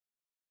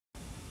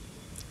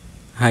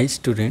Hi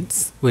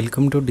students,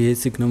 welcome to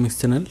DS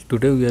Economics channel.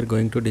 Today we are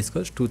going to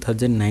discuss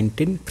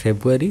 2019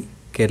 February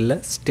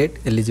Kerala State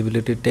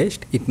Eligibility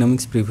Test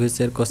Economics Previous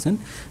Year question.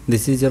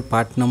 This is your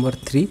part number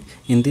 3.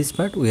 In this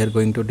part we are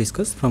going to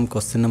discuss from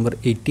question number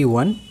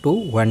 81 to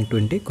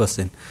 120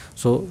 question.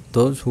 So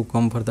those who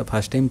come for the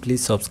first time,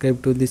 please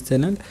subscribe to this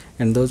channel,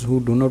 and those who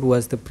do not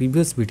watch the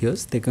previous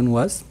videos, they can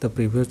watch the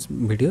previous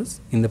videos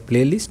in the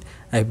playlist.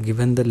 I have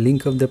given the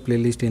link of the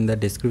playlist in the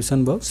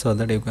description box so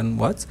that you can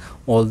watch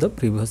all the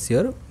previous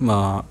year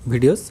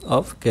videos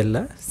of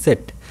Kerala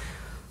set.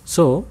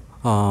 So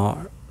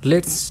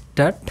let's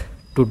start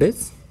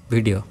today's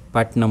video,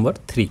 part number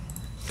 3.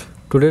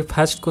 Today's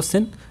first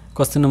question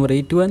number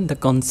 81. The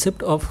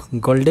concept of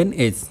golden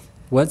age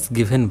was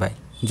given by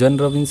John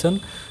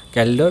Robinson,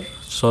 Calder,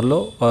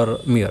 Solo, or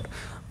Muir.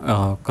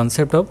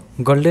 Concept of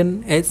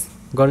golden age,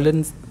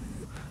 golden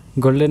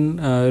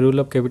rule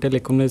of capital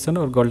accumulation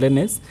or golden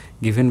age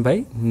given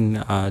by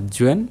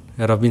Joan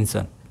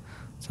Robinson.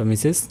 So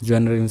Mrs.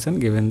 Joan Robinson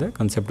given the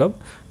concept of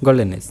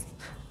golden age.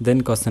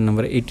 Then question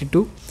number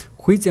 82.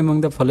 Which among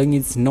the following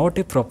is not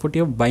a property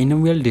of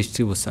binomial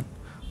distribution?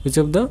 Which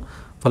of the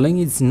following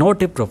is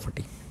not a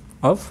property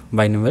of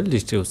binomial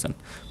distribution?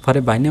 For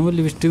a binomial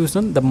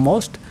distribution, the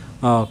most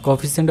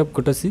coefficient of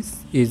kurtosis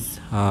is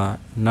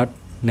not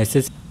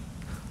necessary.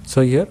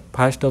 So here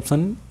first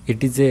option,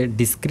 it is a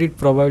discrete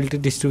probability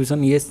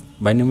distribution. Yes,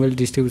 binomial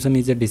distribution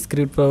is a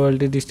discrete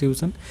probability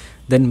distribution.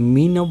 Then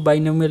mean of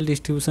binomial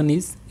distribution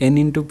is n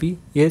into p.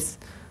 Yes,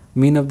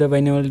 mean of the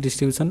binomial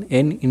distribution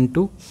n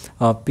into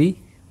p.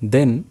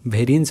 Then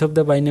variance of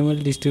the binomial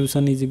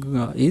distribution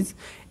is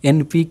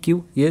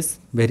npq. Yes,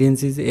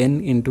 variance is n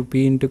into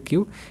p into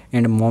q,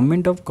 and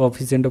moment of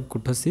coefficient of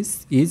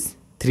kurtosis is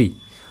 3.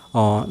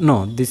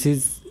 No, this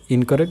is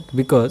incorrect,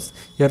 because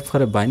here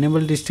for a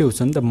binomial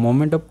distribution the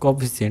moment of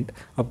coefficient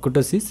of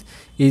kurtosis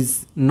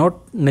is not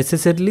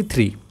necessarily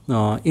 3.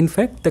 In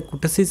fact, the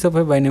kurtosis of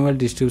a binomial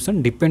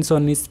distribution depends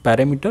on its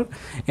parameter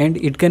and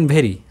it can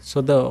vary.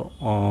 So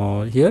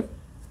the here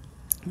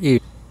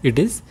it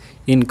is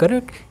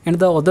incorrect, and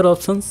the other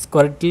options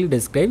correctly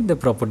describe the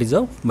properties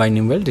of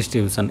binomial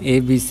distribution A,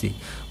 B, C,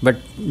 but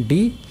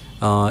D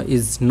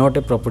is not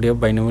a property of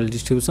binomial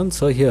distribution.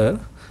 So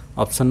here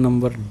option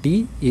number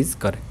D is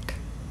correct.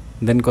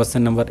 Then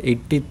question number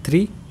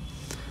 83.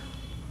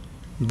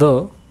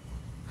 The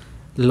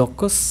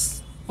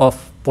locus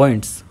of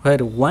points where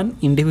one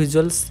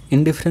individual's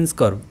indifference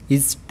curve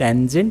is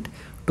tangent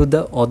to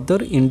the other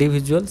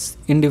individual's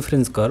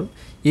indifference curve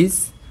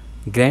is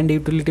grand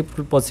utility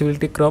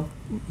possibility curve,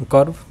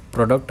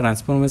 product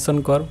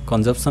transformation curve,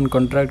 consumption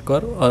contract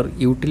curve, or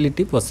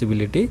utility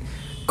possibility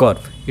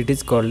curve. It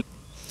is called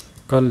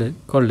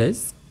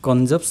as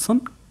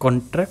consumption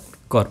contract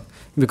curve,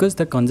 because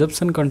the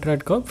consumption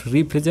contract curve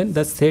represents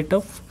the set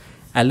of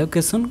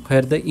allocation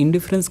where the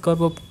indifference curve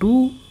of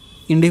two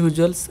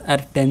individuals are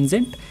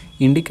tangent,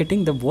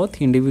 indicating that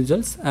both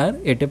individuals are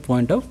at a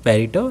point of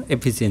Pareto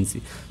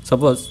efficiency.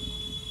 Suppose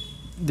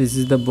this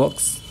is the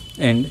box,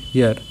 and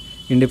here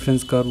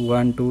indifference curve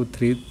 1, 2,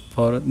 3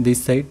 for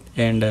this side,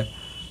 and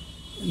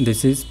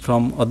this is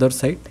from other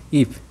side.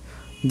 If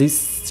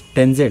this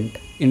tangent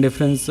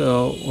indifference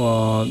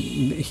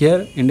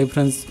here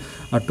indifference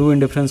two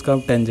indifference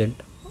curve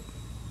tangent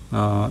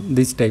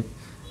this type,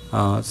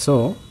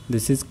 so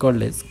this is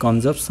called as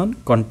consumption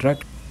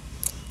contract.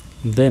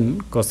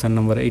 Then question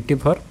number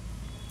 84.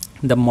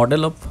 The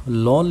model of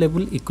low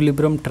level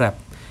equilibrium trap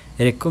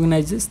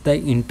recognizes the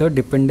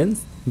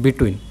interdependence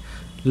between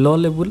low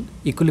level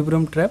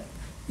equilibrium trap.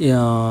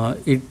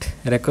 It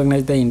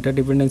recognizes the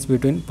interdependence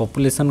between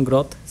population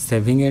growth,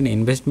 saving and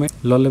investment.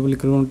 Low level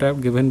equilibrium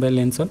trap given by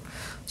Lenson.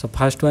 So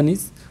first one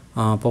is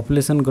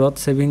population growth,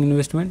 saving,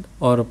 investment,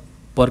 or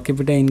per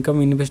capita income,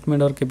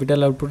 investment, or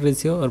capital output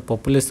ratio, or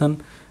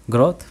population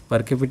growth,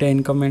 per capita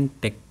income and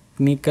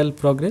technical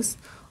progress,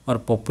 or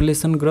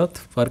population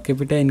growth, per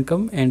capita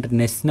income and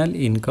national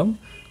income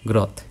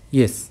growth.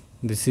 Yes,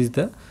 this is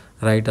the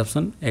right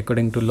option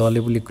according to low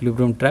level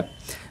equilibrium trap,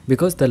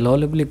 because the low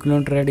level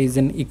equilibrium trap is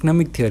an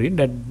economic theory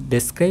that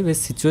describes a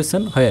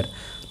situation where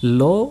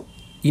low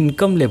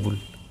income level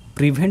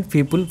prevent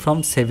people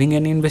from saving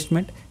and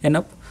investment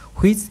enough,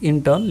 which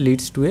in turn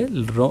leads to a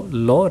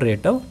low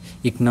rate of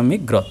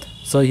economic growth.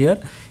 So here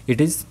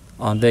it is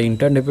the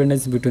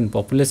interdependence between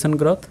population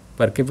growth,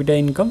 per capita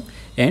income,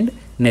 and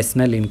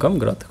national income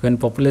growth. When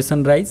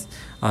population rise,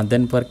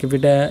 then per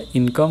capita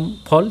income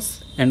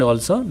falls, and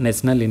also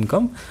national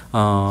income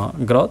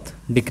growth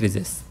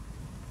decreases.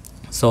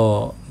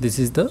 So this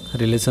is the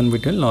relation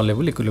between low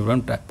level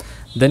equilibrium trap.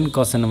 Then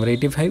question number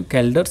 85.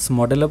 Calder's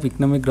model of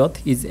economic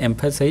growth is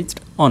emphasized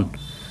on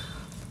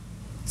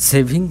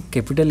saving,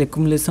 capital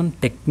accumulation,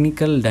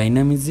 technical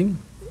dynamism,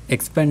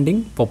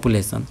 expanding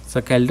population.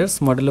 So Calder's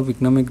model of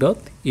economic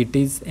growth, it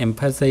is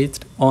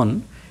emphasized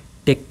on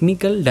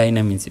technical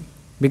dynamism,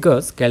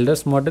 because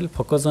Calder's model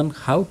focuses on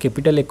how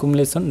capital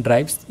accumulation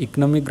drives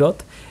economic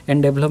growth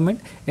and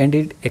development, and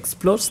it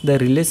explores the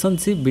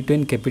relationship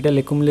between capital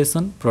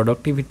accumulation,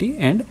 productivity,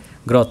 and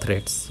growth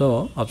rates.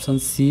 So option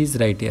C is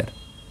right here.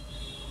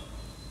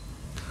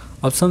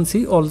 Option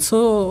C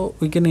also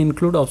we can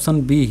include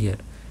option B here,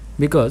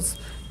 because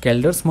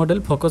Calder's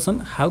model focus on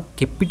how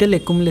capital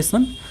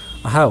accumulation,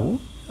 how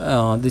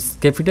this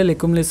capital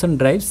accumulation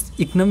drives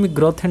economic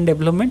growth and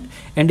development,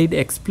 and it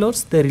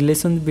explores the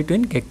relation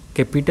between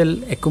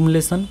capital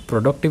accumulation,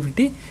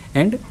 productivity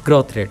and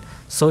growth rate.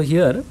 So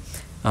here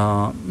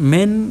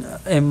mainly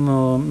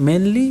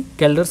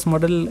Calder's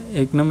model,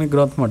 economic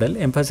growth model,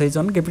 emphasize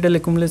on capital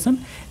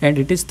accumulation, and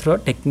it is through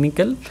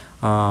technical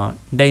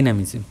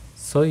dynamism.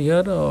 So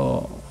here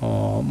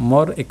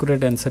more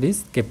accurate answer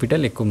is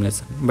capital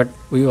accumulation, but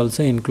we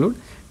also include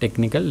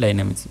technical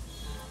dynamism.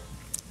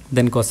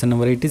 Then question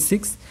number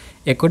 86,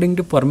 according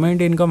to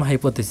permanent income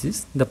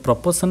hypothesis, the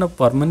proportion of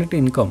permanent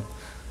income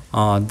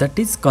that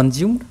is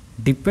consumed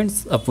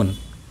depends upon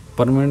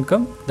permanent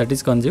income that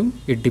is consumed,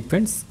 it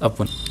depends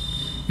upon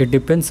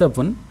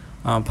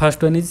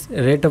first one is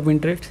rate of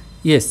interest.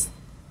 Yes,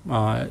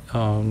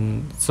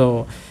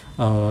 so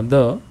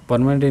the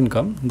permanent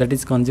income that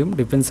is consumed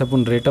depends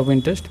upon rate of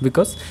interest,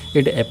 because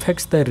it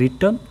affects the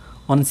return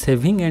on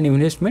saving and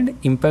investment,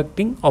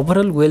 impacting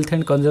overall wealth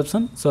and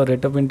consumption. So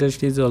rate of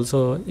interest is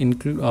also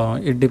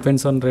it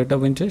depends on rate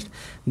of interest.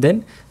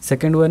 Then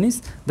second one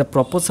is the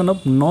proportion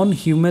of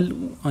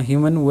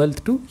human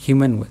wealth to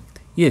human wealth.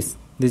 Yes,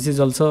 this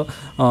is also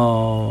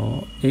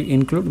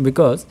include,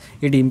 because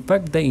it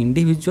impact the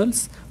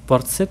individual's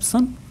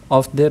perception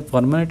of their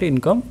permanent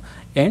income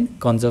and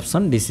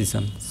consumption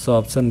decision. So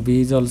option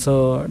B is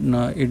also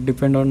it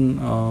depend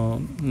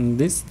on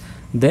this.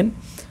 Then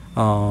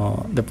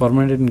the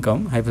permanent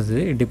income hypothesis,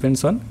 it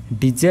depends on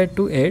desire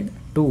to add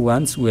to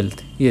one's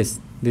wealth. Yes,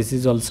 this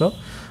is also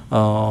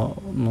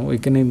we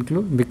can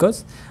include,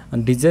 because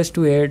desires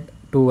to add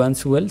to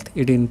one's wealth,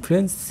 it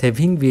influence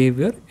saving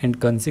behavior and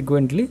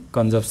consequently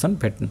consumption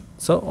pattern.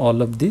 So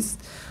all of these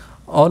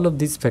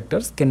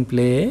factors can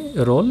play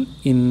a role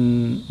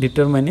in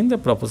determining the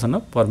proportion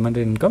of permanent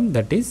income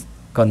that is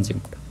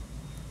consumed.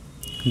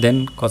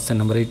 Then question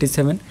number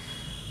 87,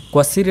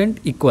 quotient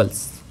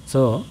equals.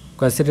 So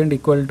quotient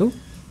equal to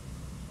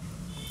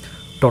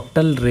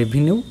total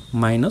revenue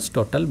minus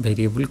total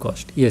variable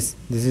cost. Yes,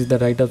 this is the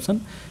right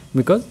option,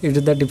 because it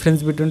is the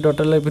difference between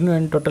total revenue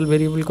and total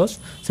variable cost.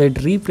 So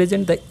it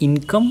represents the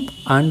income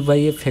earned by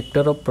a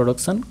factor of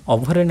production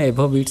over and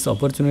above its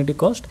opportunity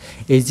cost,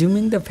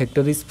 assuming the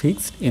factor is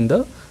fixed in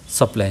the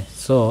supply.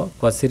 So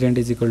quotient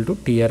is equal to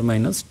TR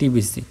minus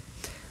TBC.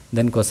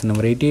 Then question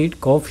number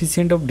 88,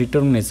 coefficient of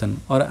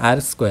determination or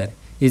R square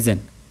is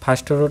an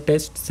first order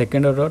test,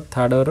 second order,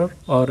 third order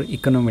or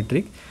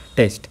econometric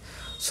test.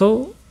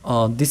 So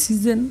this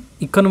is an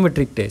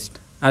econometric test,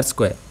 R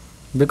square,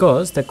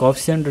 because the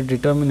coefficient of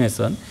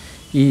determination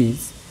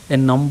is a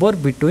number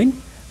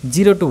between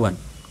 0 to 1.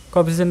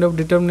 Coefficient of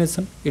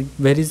determination, it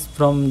varies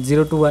from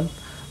 0 to 1.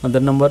 The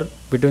number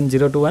between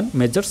 0 to 1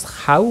 measures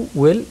how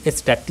well a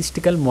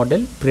statistical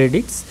model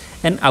predicts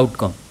an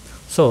outcome.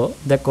 So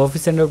the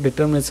coefficient of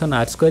determination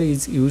R square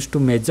is used to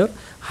measure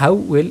how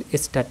well a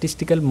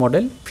statistical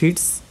model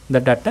fits the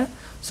data.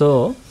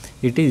 So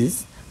it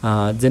is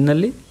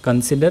generally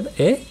considered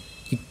a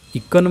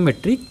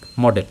econometric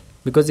model,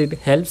 because it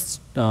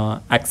helps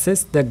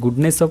access the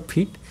goodness of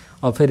fit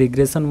of a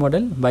regression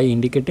model by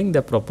indicating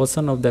the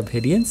proportion of the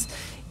variance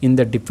in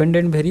the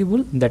dependent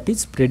variable that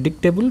is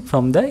predictable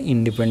from the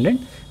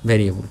independent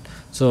variable.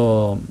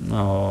 So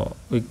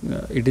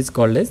it is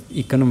called as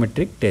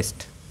econometric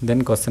test.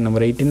 Then question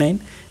number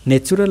 89,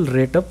 natural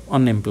rate of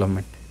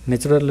unemployment.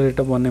 Natural rate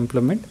of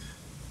unemployment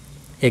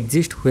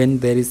exists when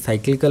there is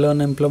cyclical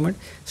unemployment,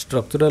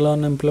 structural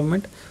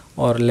unemployment,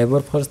 or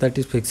labor force that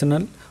is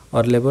frictional,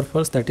 or labor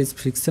force that is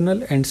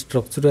frictional and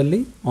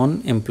structurally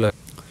unemployed.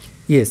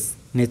 Yes,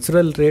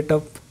 natural rate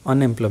of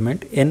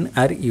unemployment,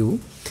 NRU,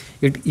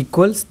 it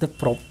equals the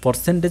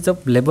percentage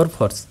of labor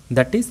force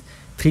that is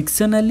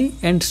frictionally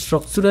and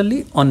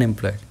structurally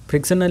unemployed.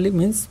 Frictionally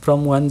means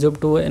from one job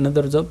to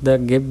another job, the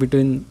gap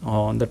between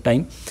the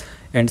time,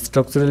 and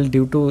structural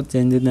due to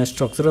change in the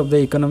structure of the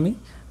economy,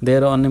 they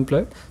are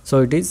unemployed.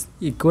 So it is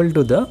equal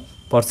to the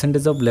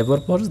percentage of labor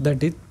force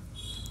that is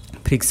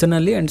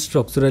frictionally and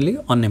structurally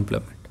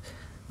unemployment,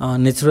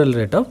 natural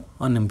rate of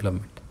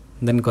unemployment.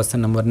 Then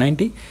question number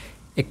 90,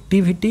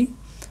 activity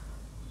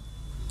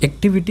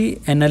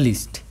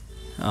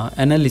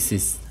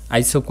analysis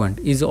isoquant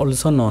is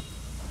also known.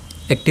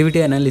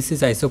 Activity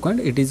analysis isoquant,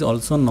 it is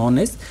also known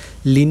as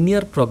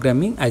linear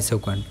programming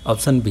isoquant.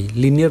 Option B,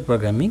 linear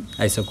programming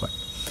isoquant.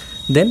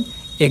 Then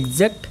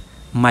exact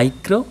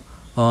micro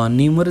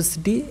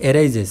numericity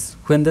arises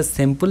when the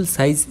sample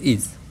size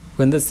is 0.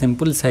 When the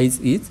sample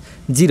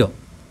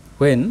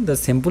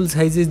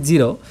size is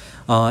 0,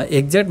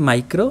 exact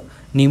micro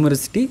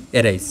numericity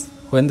arises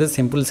when the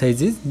sample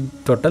size is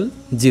total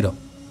 0.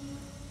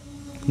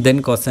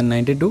 Then question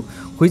 92,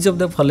 which of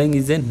the following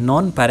is a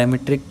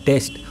non-parametric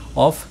test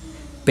of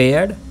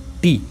paired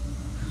T?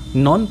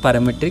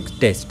 Non-parametric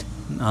test,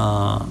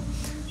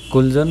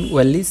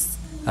 Coulson-Wallis,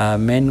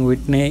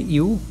 Mann-Whitney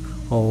U,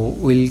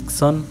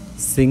 Wilson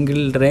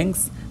single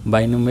ranks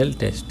binomial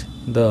test.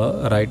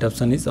 the right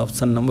option is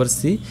option number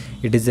C.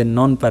 It is a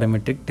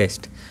non-parametric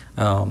test.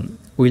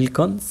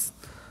 Wilkins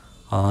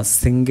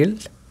single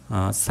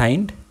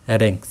signed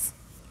ranks,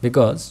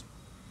 because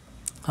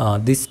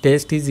this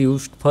test is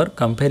used for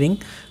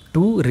comparing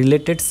two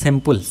related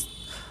samples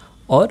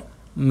or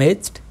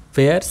matched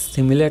pairs,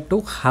 similar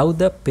to how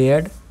the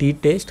paired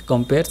t-test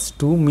compares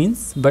two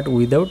means but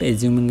without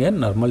assuming a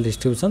normal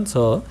distribution.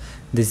 So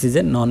this is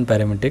a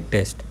non-parametric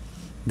test.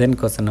 Then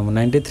question number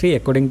 93,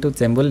 according to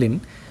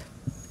Chamberlain,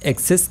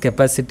 excess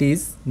capacity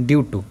is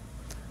due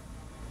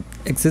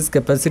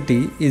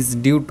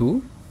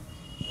to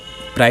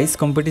price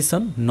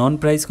competition,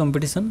 non-price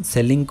competition,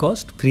 selling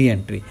cost, free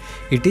entry.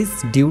 It is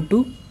due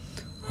to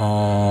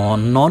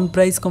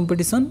non-price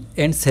competition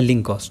and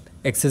selling cost.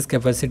 Excess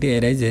capacity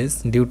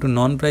arises due to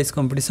non-price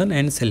competition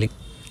and selling,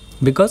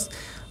 because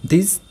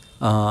these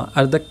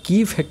are the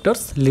key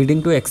factors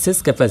leading to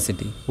excess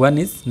capacity. One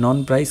is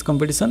non-price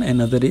competition,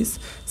 another is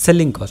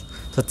selling cost.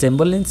 So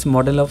Chamberlain's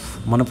model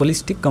of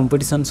monopolistic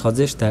competition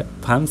suggests that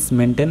firms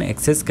maintain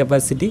excess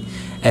capacity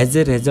as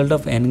a result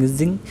of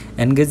engaging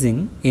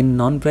in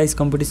non-price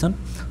competition,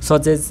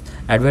 such as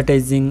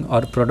advertising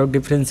or product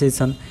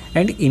differentiation,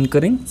 and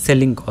incurring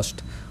selling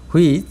cost,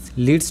 which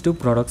leads to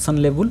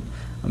production level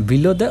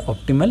below the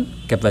optimal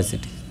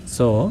capacity.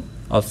 So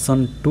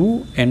option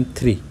 2 and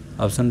 3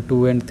 are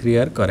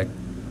correct.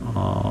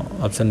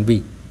 Option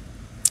B.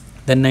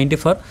 Then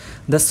 94,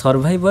 the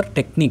survivor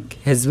technique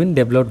has been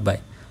developed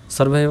by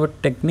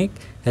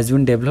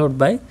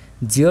𝙁𝙍𝙀𝙀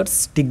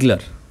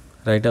Stigler.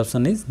 Right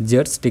option is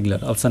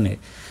Stigler. Option A.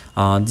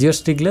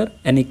 Stigler,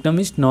 an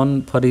economist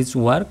known for his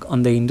work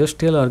on the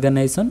industrial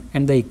organization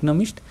and the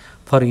economist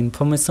for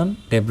information,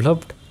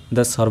 developed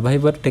the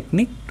survivor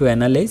technique to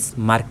analyze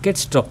market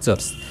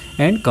structures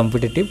and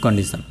competitive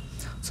conditions.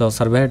 So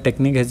survivor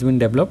technique has been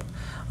developed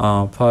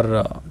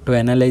to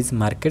analyze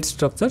market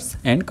structures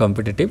and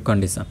competitive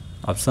conditions.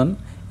 Option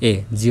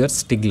A,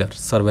 Stigler,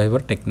 survivor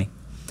technique.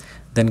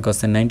 Then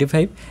question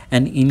 95,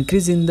 an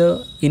increase in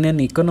an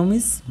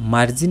economy's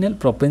marginal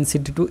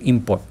propensity to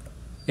import.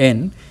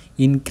 An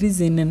increase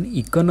in an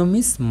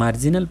economy's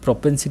marginal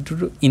propensity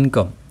to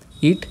income.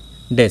 It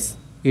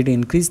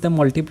increase the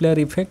multiplier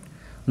effect?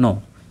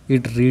 No.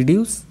 It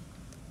reduce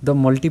the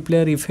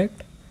multiplier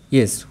effect?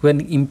 Yes.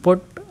 When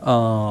import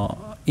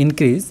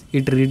increase,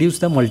 it reduce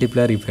the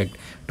multiplier effect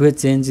to a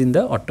change in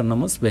the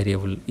autonomous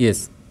variable.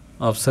 Yes.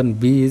 Option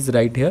B is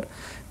right here,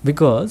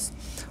 because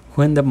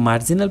when the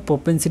marginal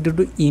propensity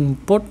to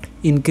import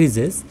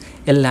increases,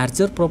 a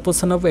larger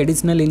proportion of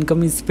additional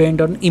income is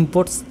spent on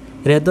imports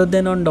rather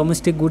than on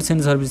domestic goods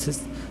and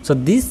services. So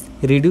this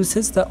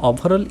reduces the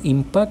overall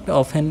impact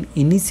of an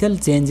initial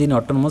change in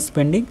autonomous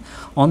spending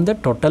on the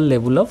total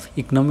level of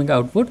economic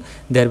output,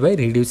 thereby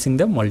reducing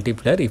the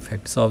multiplier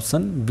effect. So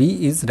option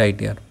B is right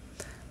here.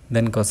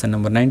 Then question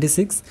number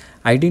 96,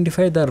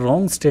 identify the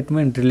wrong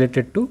statement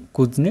related to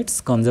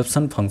Kuznets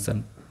consumption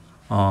function.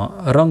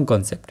 Wrong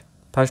concept.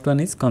 First one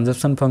is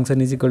consumption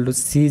function is equal to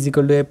C is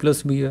equal to A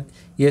plus B.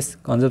 Yes,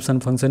 consumption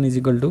function is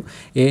equal to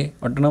A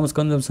autonomous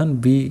consumption,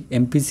 B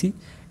MPC,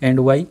 and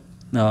Y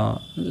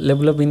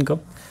level of income.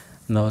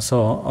 No,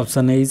 so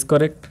option A is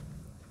correct.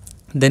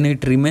 Then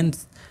it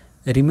remains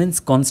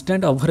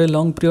constant over a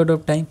long period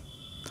of time.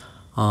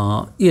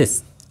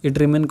 Yes, it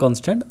remains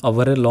constant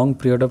over a long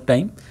period of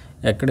time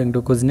according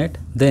to Kuznets.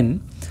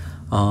 Then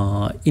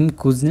in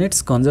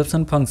Kuznets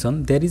consumption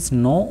function there is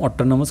no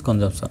autonomous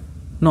consumption.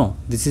 No,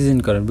 this is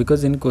incorrect,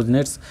 because in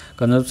Kuznets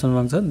consumption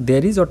function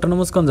there is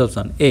autonomous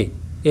consumption.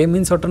 A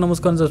means autonomous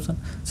consumption.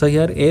 So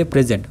here A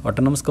present,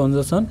 autonomous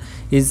consumption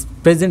is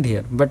present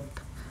here, but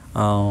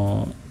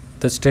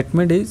the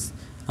statement is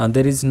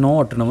there is no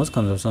autonomous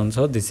consumption.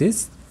 So this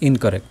is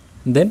incorrect.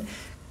 Then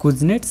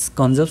Kuznets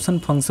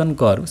consumption function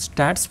curve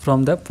starts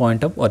from the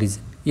point of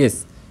origin.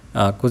 Yes,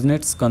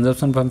 Kuznets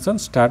consumption function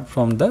start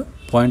from the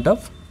point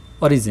of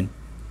origin.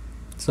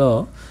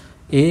 So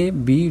A,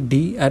 B,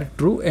 D are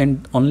true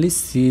and only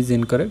C is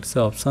incorrect.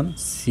 So option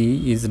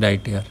C is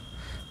right here.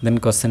 Then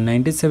question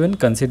 97,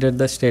 consider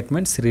the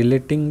statements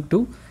relating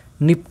to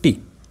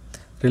Nifty.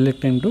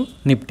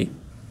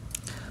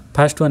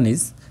 First one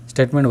is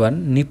statement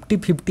 1, Nifty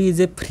 50 is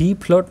a free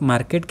float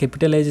market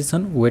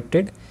capitalization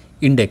weighted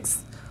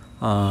index.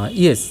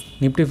 Yes,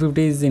 Nifty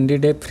 50 is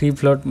indeed a free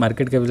float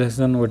market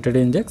capitalization weighted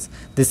index.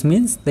 This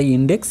means the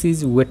index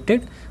is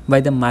weighted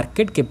by the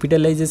market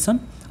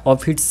capitalization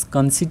of its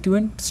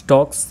constituent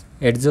stocks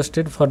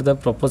adjusted for the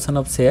proportion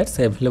of shares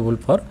available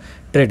for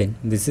trading.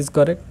 This is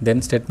correct.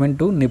 Then statement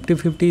 2, Nifty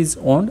 50 is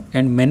owned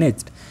and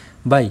managed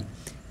by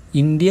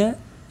India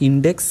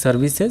Index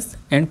Services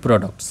and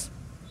Products.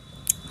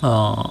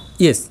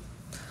 Yes,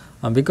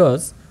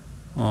 because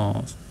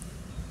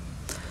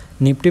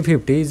Nifty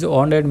 50 is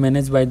owned and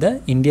managed by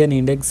the Indian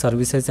Index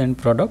Services and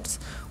Products,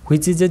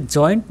 which is a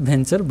joint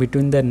venture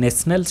between the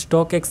National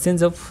Stock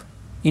Exchange of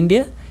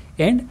India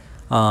and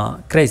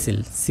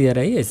CRISIL,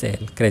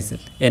 CRISIL,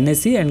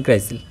 NSE and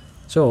CRISIL.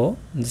 So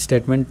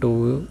statement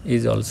 2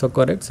 is also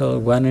correct. So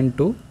 1 and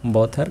 2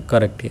 both are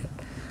correct here.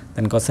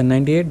 Then question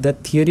 98, the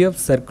theory of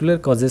circular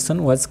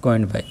causation was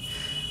coined by.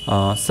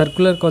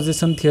 Circular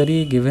causation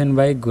theory given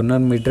by Gunnar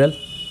Myrdal.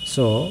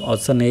 So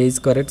option A is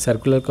correct,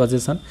 circular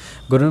causation.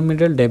 Gunnar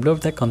Myrdal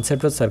developed the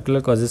concept of circular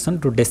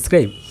causation to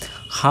describe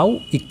how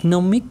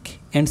economic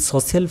and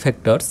social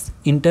factors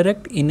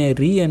interact in a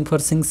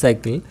reinforcing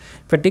cycle,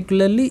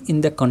 particularly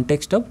in the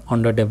context of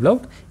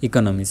underdeveloped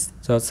economies.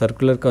 So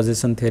circular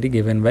causation theory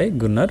given by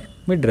Gunnar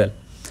Myrdal.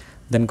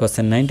 Then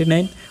question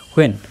 99,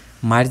 when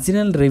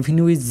marginal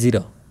revenue is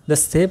zero, the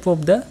shape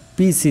of the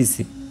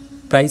PCC,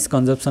 price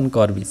consumption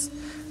curve, is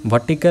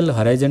vertical,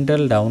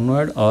 horizontal,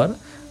 downward or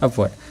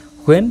upward.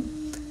 When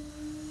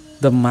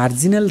the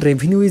marginal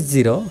revenue is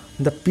zero,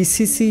 the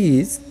PCC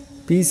is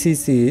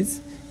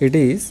it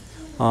is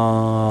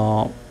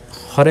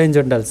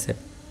horizontal shape,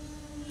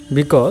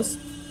 because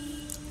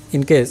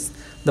in case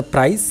the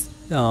price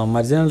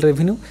marginal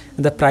revenue,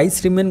 the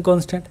price remain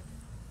constant.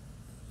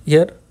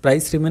 Here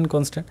price remain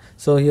constant,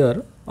 so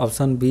here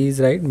option B is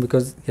right,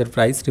 because here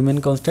price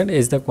remain constant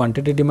as the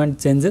quantity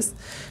demand changes,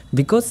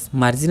 because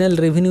marginal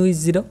revenue is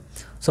zero.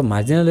 So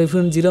marginal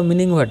revenue is zero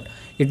meaning what?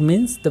 It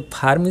means the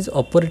firm is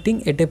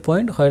operating at a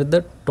point where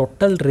the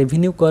total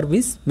revenue curve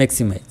is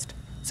maximized.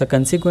 So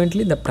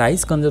consequently the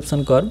price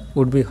consumption curve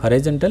would be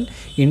horizontal,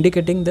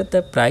 indicating that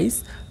the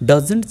price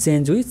doesn't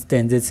change with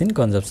changes in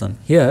consumption.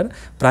 Here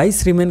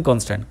price remain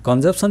constant,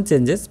 consumption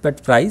changes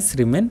but price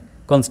remain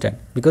constant,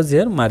 because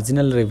here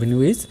marginal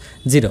revenue is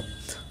zero.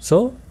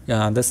 So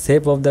the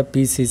shape of the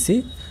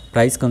PCC,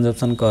 price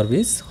consumption curve,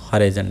 is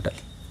horizontal.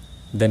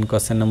 Then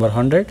question number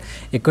 100,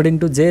 according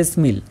to J.S.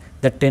 Mill,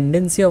 the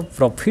tendency of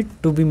profit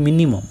to be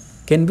minimum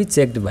can be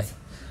checked by.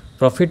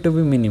 Profit to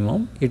be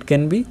minimum, it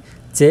can be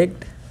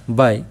checked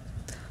by,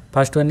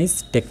 first one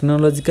is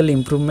technological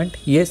improvement.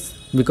 Yes,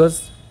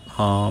 because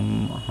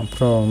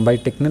by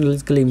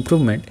technological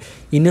improvement,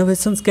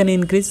 innovations can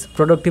increase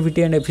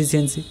productivity and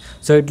efficiency,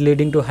 so it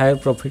leading to higher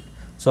profit.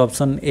 So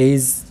option A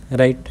is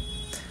right.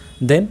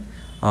 Then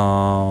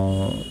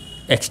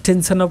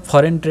extension of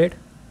foreign trade,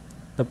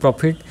 the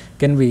profit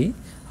can be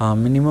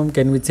minimum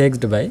can be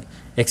checked by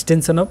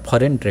extension of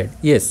foreign trade.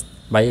 Yes,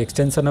 by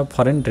extension of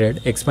foreign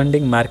trade,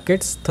 expanding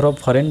markets through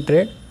foreign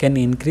trade can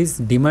increase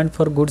demand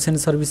for goods and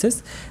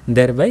services,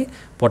 thereby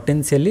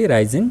potentially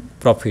rising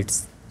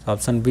profits. So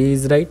option B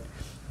is right.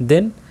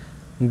 Then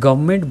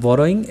government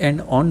borrowing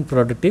and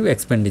unproductive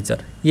expenditure.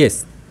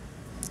 Yes,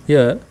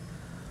 here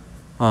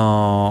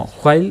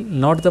while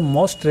not the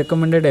most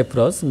recommended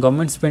approach,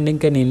 government spending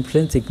can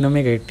influence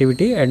economic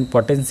activity and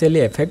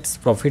potentially affects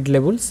profit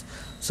levels.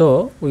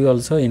 So we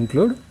also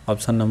include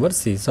option number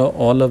C. So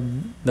all of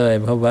the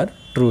above are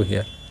true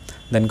here.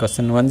 Then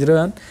question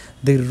 101,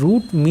 the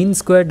root mean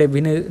square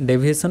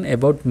deviation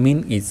about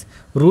mean is.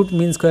 Root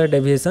mean square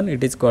deviation,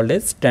 it is called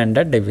as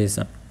standard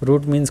deviation.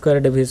 Root mean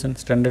square deviation,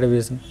 standard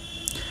deviation.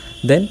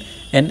 Then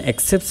an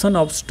exception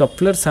of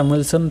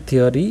Stoffler-Samuelson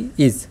theory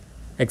is.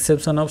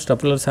 Exception of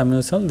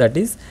Stoffler-Samuelson, that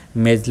is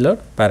Maslow's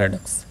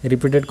paradox.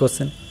 Repeated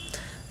question.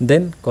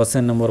 Then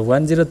question number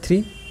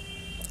 103,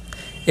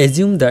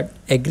 assume that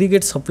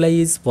aggregate supply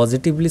is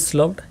positively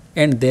sloped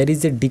and there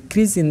is a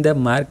decrease in the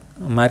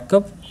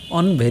markup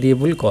on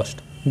variable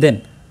cost.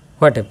 Then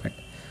what happened?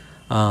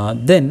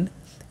 Then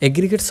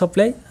aggregate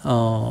supply,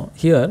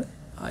 here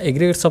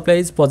aggregate supply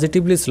is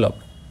positively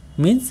sloped,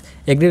 means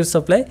aggregate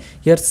supply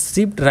here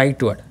shift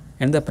rightward,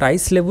 and the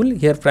price level,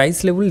 here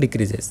price level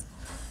decreases.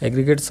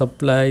 Aggregate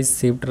supply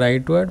shift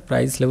rightward,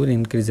 price level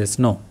increases.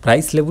 No,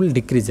 price level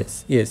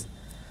decreases. Yes,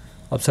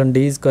 option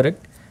D is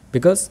correct,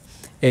 because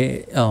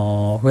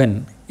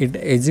when it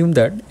assumes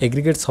that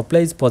aggregate supply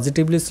is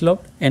positively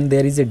sloped and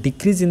there is a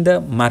decrease in the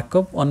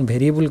markup on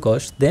variable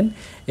cost, then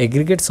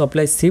aggregate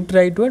supply shift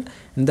rightward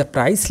and the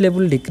price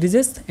level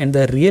decreases and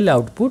the real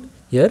output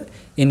here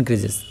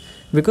increases,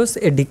 because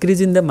a decrease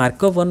in the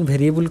markup on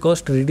variable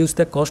cost reduces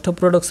the cost of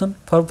production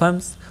for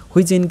firms,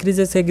 which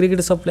increases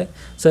aggregate supply.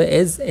 So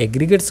as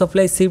aggregate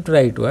supply shift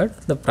rightward,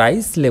 the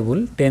price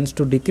level tends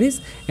to decrease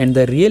and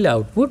the real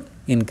output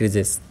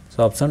increases.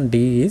 So option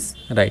D is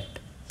right.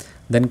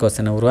 Then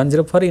question number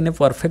 104, in a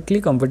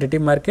perfectly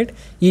competitive market,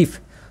 if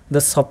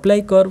the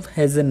supply curve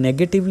has a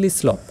negatively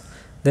slope,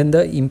 then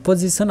the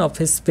imposition of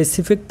a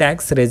specific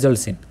tax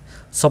results in.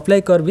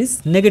 Supply curve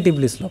is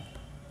negatively sloped,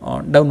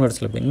 downward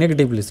sloping,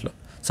 negatively sloped.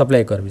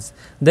 Supply curve is.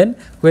 Then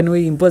when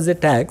we impose a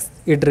tax,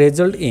 it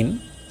result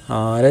in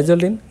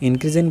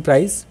increase in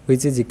price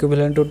which is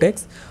equivalent to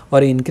tax,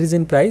 or increase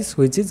in price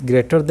which is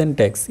greater than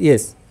tax.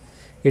 Yes,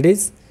 it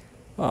is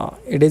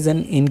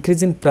an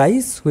increase in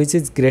price which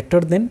is greater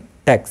than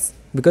tax,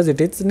 because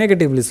it is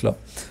negatively sloped.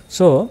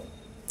 So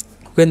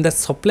when the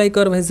supply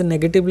curve has a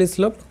negatively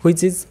sloped,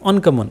 which is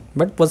uncommon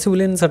but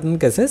possible in certain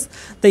cases,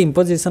 the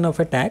imposition of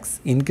a tax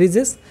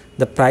increases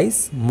the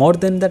price more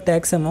than the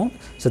tax amount.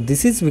 So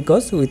this is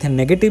because with a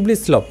negatively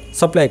sloped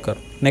supply curve,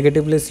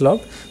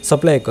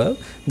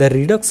 the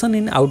reduction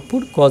in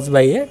output caused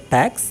by a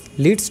tax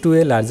leads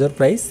to a larger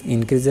price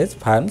increase as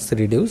firms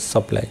reduce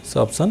supply.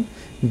 So option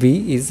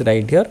B is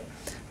right here.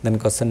 Then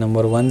question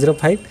number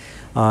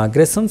 105,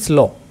 Gresham's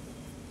law.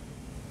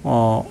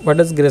 What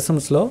does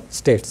Gresham's law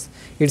states?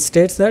 it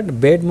states that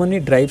bad money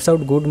drives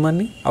out good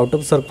money out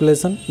of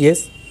circulation. Yes,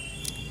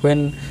 when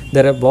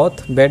there are both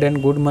bad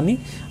and good money,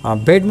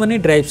 bad money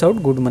drives out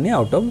good money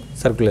out of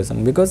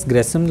circulation, because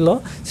Gresham law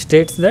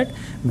states that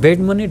bad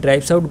money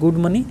drives out good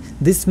money.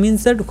 This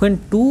means that when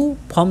two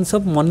forms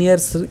of money are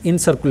in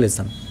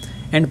circulation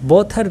and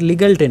both are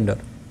legal tender,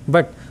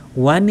 but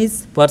one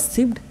is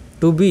perceived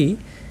to be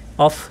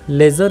of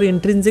lesser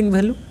intrinsic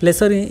value,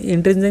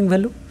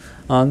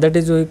 that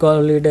is we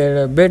call it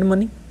bad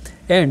money,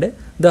 and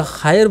the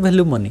higher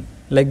value money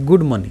like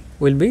good money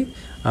will be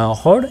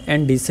hoard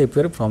and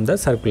disappear from the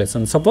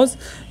circulation. Suppose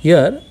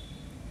here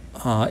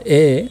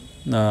a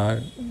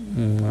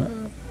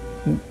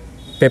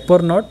paper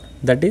note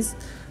that is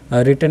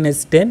written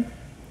as 10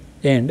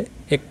 and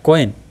a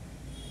coin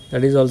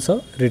that is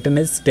also written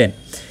as 10.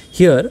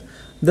 Here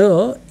the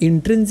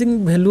intrinsic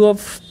value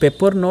of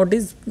paper note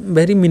is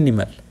very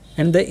minimal,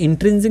 and the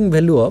intrinsic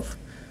value of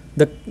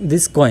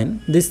this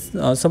coin,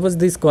 suppose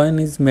this coin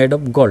is made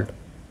of gold.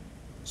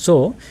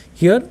 So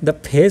here the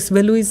face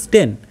value is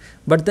 10,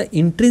 but the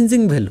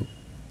intrinsic value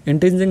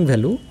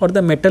or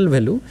the metal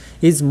value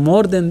is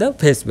more than the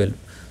face value.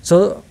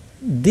 So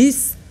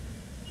this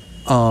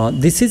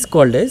is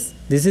called as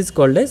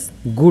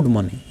good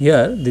money.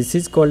 Here this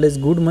is called as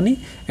good money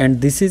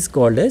and this is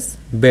called as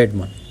bad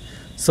money.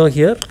 So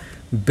here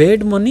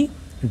bad money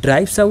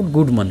drives out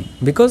good money,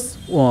 because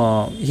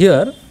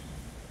here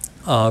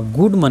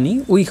good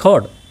money we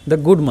hoard the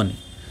good money,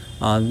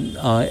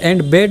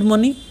 and bad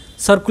money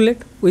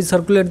we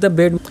circulate the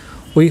bad,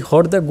 we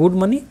hoard the good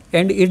money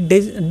and it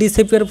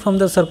disappear from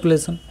the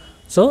circulation.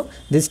 So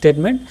this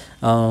statement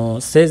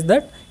states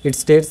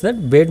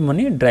that bad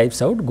money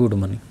drives out good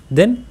money.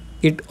 Then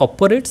it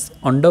operates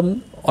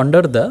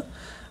under the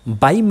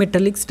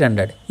bimetallic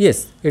standard.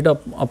 Yes, it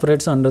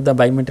operates under the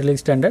bimetallic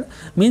standard,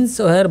 means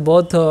where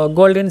both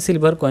gold and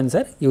silver coins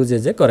are used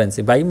as a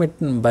currency.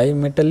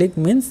 Bimetallic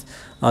means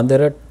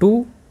there are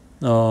two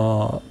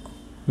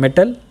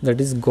metal,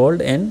 that is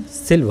gold and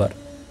silver.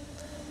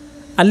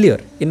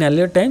 In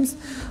earlier times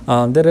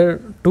there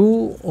are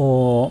two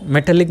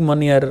metallic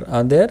money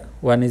are there,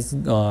 one is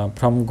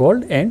from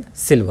gold and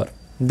silver.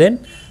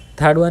 Then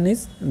third one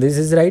is, this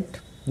is right,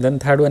 then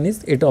third one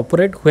is it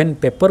operate when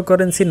paper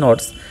currency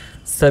notes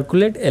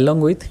circulate along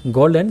with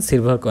gold and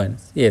silver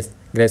coins. Yes,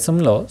 Gresham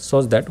law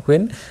shows that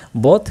when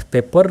both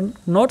paper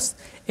notes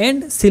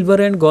and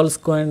silver and gold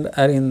coin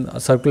are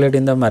circulate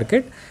in the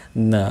market,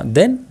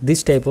 then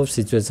this type of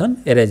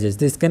situation arises.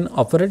 This can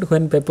operate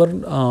when paper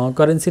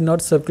currency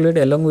notes circulate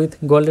along with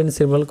gold and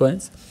silver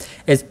coins,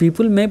 as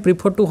people may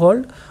prefer to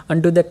hold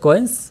onto the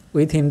coins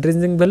with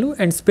intrinsic value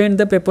and spend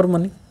the paper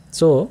money.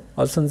 So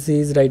option C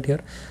is right here.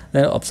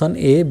 Then option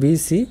A, B,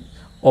 C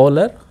all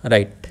are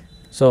right.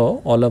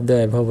 So all of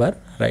the above are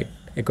right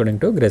according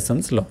to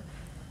Gresham's law.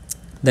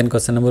 Then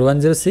question number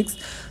 106,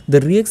 the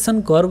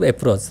reaction curve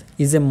approach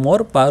is a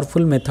more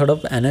powerful method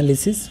of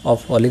analysis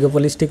of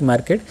oligopolistic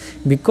market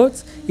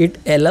because it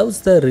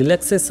allows the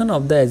relaxation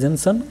of the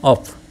assumption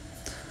of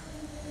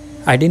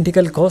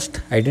identical cost,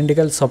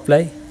 identical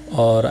supply,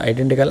 or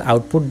identical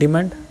output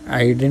demand,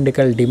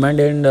 identical demand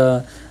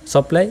and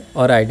supply,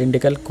 or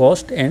identical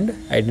cost and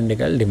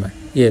identical demand.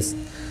 Yes,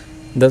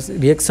 the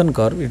reaction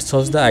curve, it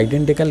shows the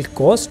identical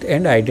cost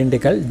and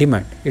identical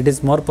demand. It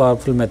is more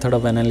powerful method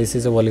of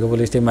analysis of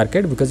oligopolistic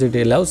market because it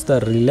allows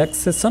the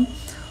relaxation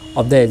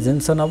of the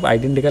assumption of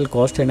identical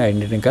cost and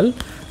identical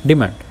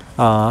demand.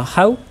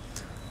 How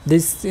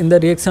this in the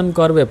reaction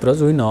curve approach,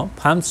 we know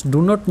firms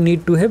do not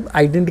need to have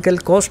identical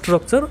cost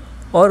structure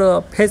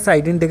or face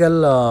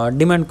identical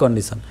demand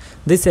condition.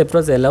 This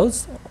approach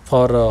allows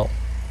for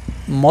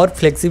more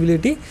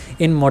flexibility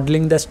in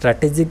modeling the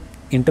strategic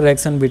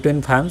interaction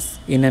between firms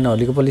in an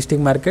oligopolistic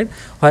market,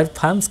 where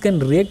firms can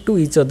react to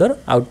each other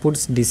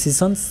outputs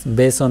decisions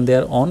based on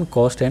their own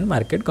cost and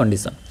market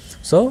condition.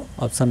 So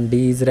option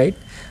D is right.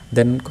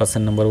 Then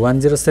question number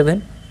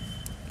 107,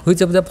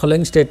 which of the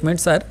following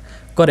statements are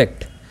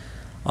correct?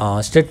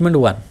 Statement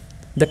 1,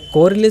 the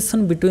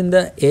correlation between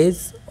the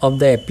age of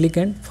the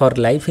applicant for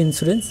life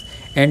insurance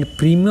and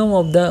premium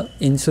of the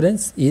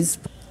insurance is,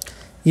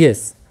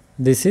 yes,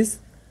 this is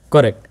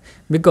correct,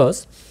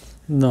 because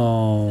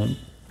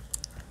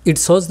it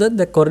shows that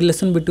the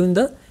correlation between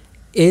the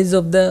age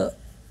of the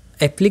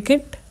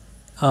applicant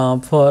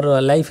for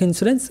life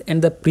insurance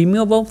and the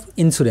premium of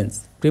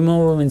insurance.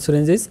 Premium of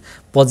insurance is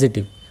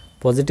positive.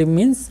 Positive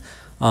means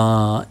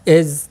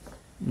as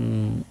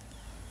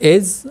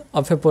age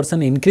of a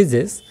person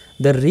increases,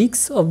 the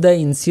risks of the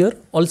insurer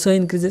also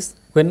increases.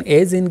 When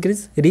age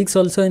increase, risks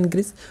also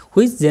increase,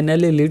 which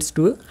generally leads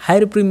to a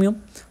higher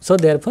premium. So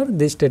therefore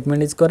this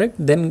statement is correct.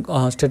 Then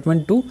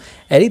statement 2,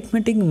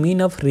 arithmetic mean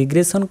of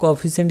regression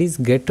coefficient is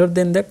greater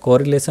than the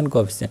correlation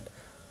coefficient.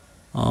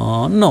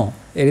 No,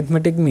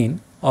 arithmetic mean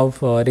of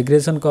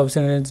regression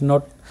coefficient is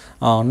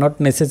not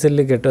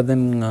necessarily greater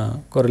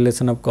than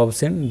correlation of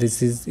coefficient.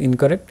 This is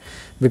incorrect,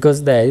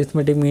 because the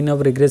arithmetic mean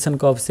of regression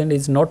coefficient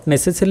is not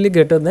necessarily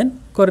greater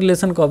than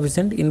correlation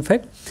coefficient. In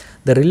fact,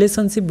 the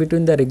relationship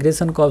between the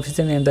regression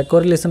coefficient and the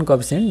correlation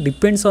coefficient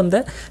depends on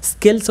the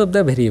scales of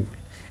the variable,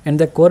 and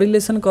the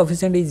correlation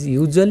coefficient is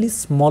usually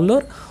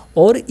smaller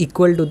or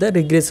equal to the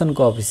regression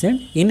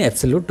coefficient in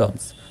absolute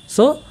terms.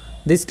 So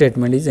this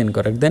statement is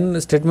incorrect. Then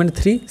statement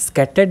 3,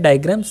 scattered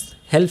diagrams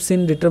helps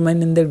in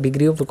determining the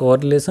degree of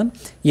correlation.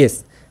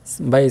 Yes,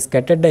 by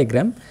scattered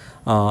diagram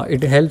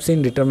it helps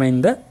in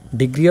determining the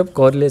degree of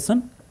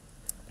correlation,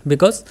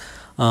 because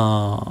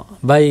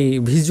by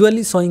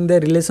visually showing the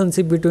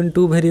relationship between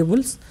two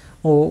variables,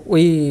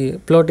 we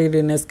plot it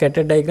in a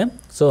scattered diagram.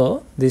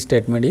 So this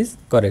statement is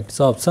correct.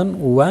 So option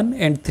 1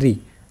 and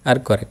 3 are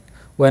correct.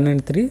 1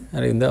 and 3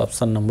 are in the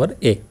option number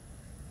A.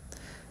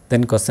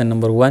 Then question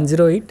number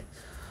 108,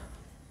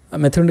 a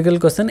mathematical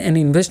question. An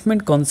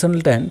investment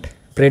consultant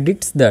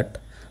predicts that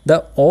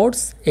the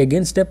odds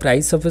against the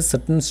price of a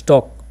certain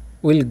stock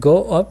will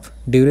go up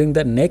during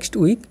the next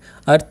week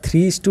are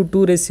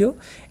 3:2 ratio,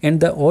 and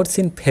the odds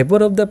in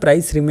favor of the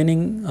price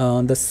remaining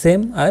the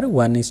same are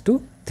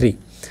 1:3.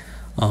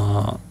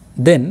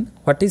 Then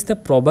what is the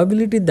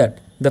probability that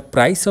the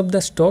price of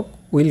the stock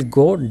will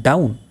go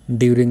down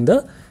during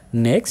the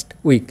next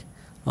week?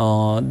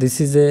 This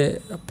is a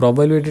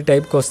probability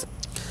type question.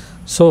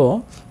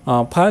 So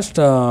first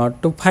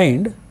to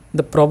find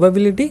the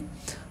probability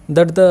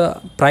that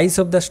the price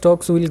of the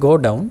stocks will go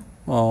down,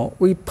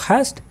 we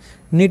first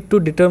need to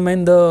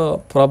determine the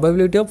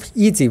probability of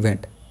each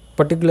event.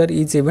 Particular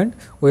each event,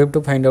 we have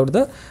to find out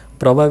the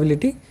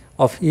probability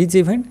of each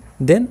event.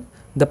 Then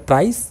the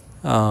price,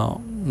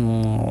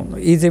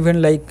 each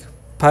event, like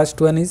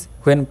first one is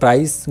when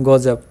price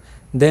goes up,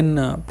 then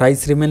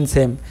price remains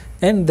same,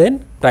 and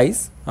then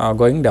price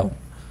going down.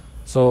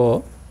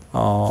 So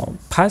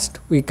first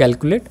we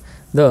calculate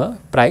the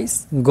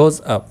price goes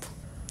up.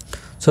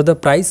 So the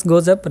price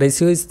goes up,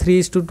 ratio is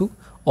 3:2.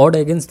 Odd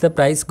against the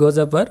price goes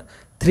up are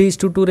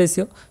 3:2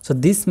 ratio. So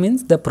this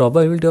means the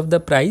probability of the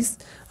price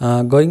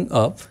going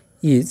up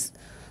is,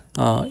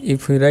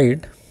 if we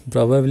write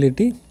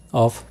probability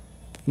of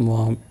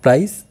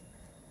price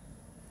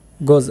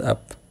goes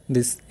up,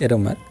 this arrow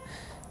mark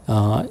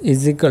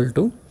is equal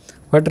to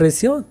what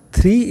ratio?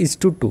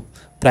 3:2.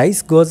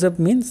 Price goes up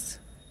means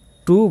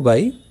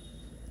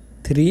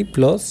 2/3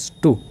 plus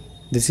 2.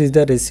 This is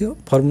the ratio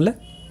formula.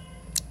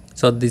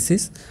 So this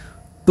is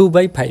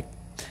 2/5.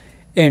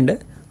 And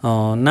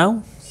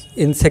now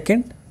in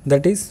second,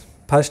 that is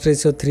first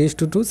ratio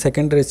 3:2,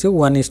 second ratio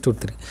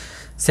 1:3.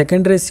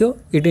 Second ratio,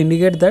 it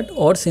indicates that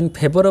odds in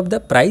favor of the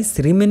price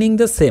remaining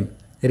the same.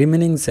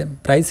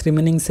 Price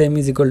remaining same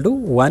is equal to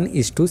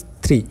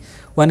 1:3.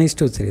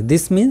 1:3.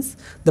 This means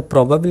the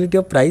probability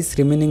of price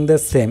remaining the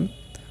same,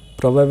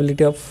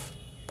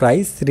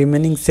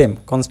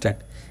 constant,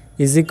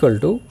 is equal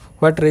to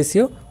what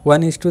ratio?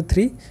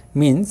 1:3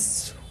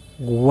 means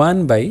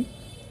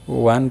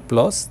 1/1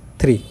 plus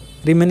 3.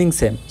 Remaining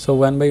same. So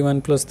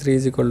 1/1 plus 3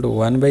 is equal to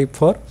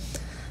 1/4.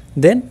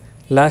 Then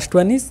last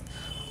one is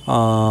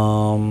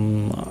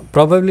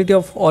probability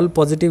of all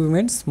positive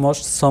events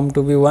must sum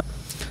to be 1.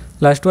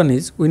 Last one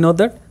is, we know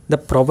that the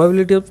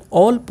probability of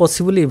all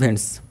possible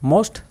events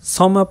must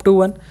sum up to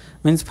 1.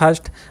 Means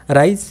first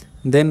rise,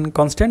 then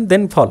constant,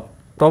 then fall.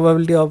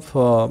 Probability of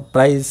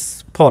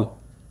price fall.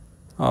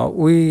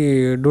 We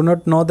do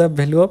not know the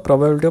value of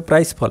probability of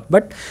price fall,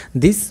 but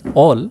this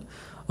all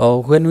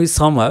when we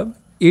sum up,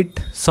 it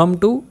sum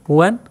to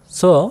 1.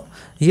 So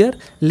here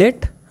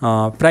let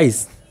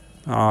price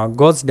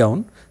goes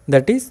down,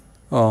 that is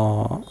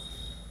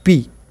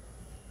P.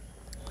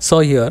 So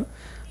here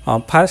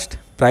first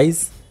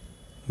price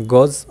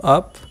goes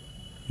up,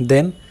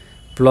 then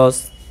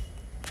plus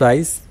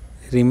price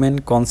remain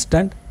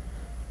constant,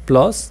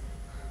 plus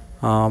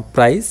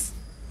price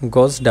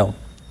goes down.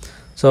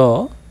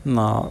 So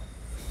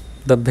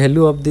the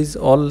value of this,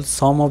 all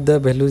sum of the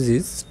values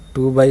is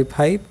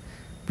 2/5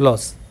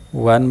 plus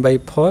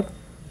 1/4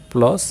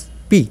 plus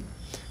P.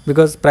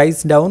 Because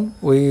price down,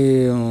 we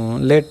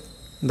let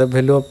the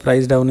value of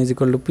price down is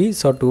equal to P.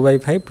 So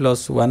 2/5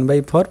 plus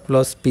 1/4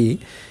 plus P,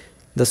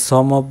 the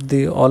sum of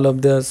the all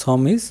of the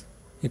sum is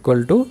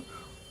equal to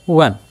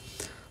 1.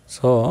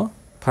 So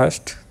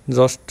first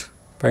just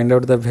find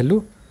out the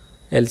value.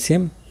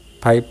 LCM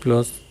 5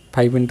 plus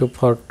 5 into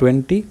 4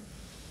 20.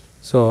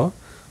 So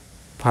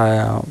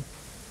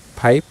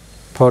 5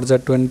 4 is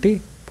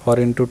 20, 4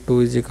 into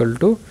 2 is equal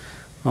to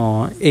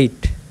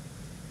 8.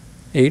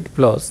 8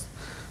 plus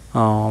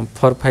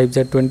 4 5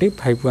 is 20,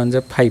 5 1 is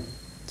 5.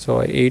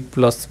 So 8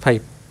 plus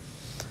 5.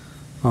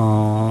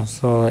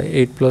 So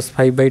 8 plus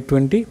 5 by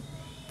 20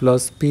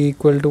 plus P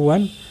equal to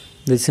 1.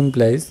 This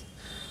implies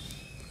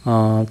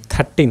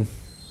 13.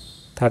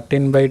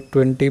 13 by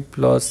 20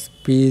 plus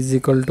P is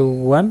equal to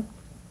 1.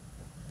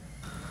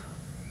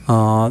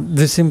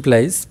 This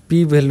implies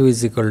P value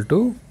is equal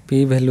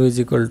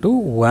to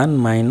 1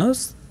 minus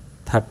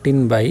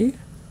 13 by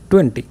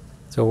 20.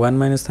 So 1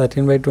 minus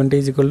 13 by 20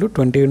 is equal to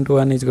 20 into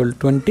 1 is equal to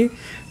 20.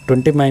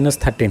 20 minus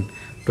 13.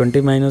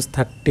 20 minus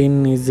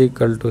 13 is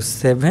equal to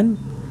 7.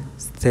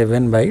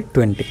 7 by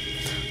 20.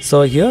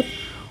 So here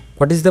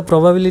what is the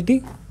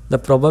probability? the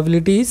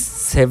probability is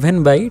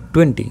 7 by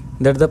 20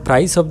 that the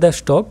price of the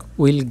stock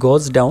will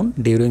goes down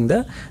during the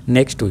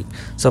next week.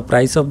 So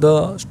price of the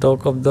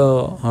stock of the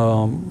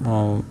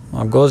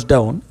goes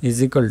down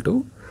is equal to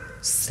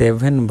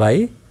 7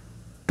 by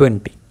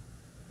 20.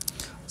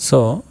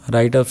 So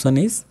right option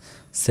is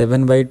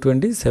 7 by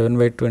 20, 7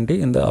 by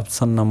 20 in the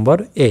option number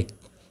A.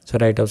 So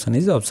right option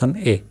is option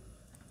A.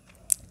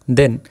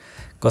 Then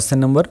question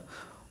number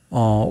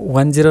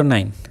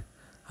 109.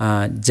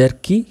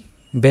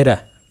 𝙁𝙍𝙀𝙀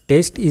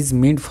test is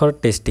meant for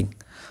testing.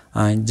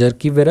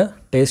 𝙁𝙍𝙀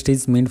test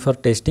is meant for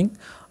testing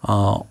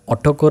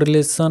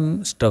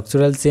autocorrelation,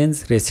 structural change,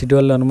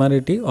 residual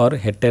normality or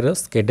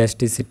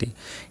heteroscedasticity.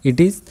 It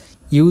is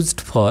used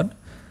for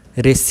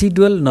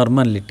residual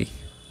normality.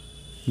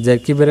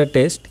 𝙁𝙍𝙀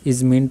test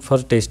is meant for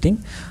testing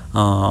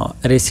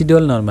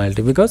residual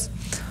normality because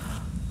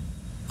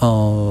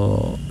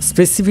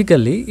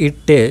specifically it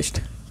tests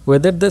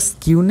whether the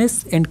skewness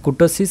and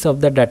kurtosis of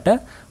the data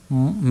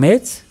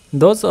match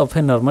those of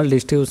a normal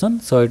distribution.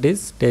 So it is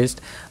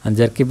test, and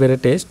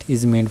𝙁𝙍𝙀 test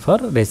is meant for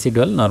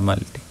residual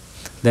normality.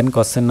 Then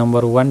question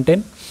number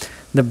 110.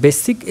 The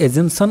basic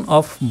assumption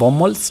of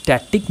Baumol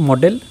static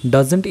model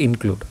doesn't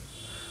include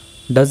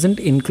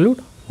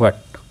what?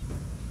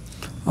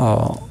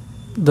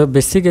 The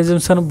basic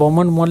assumption of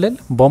Baumol model,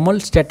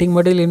 Baumol static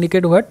model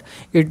indicate what?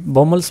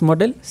 Baumol's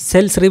model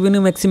sales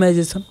revenue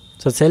maximization.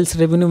 So sales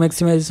revenue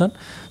maximization.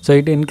 So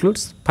it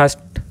includes first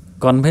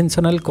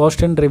conventional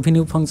cost and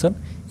revenue function.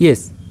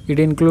 Yes, it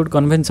includes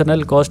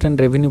conventional cost and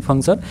revenue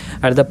function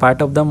at the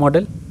part of the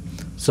model.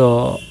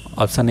 So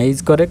option A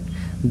is correct.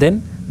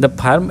 Then the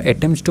firm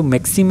attempts to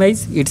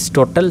maximize its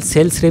total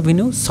sales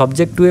revenue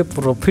subject to a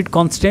profit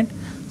constant.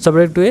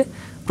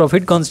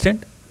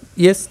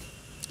 Yes,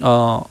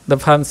 the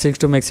firm seeks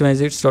to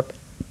maximize its total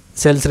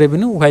sales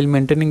revenue while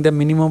maintaining the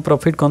minimum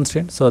profit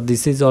constant. So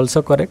this is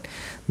also correct.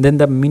 Then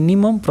the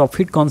minimum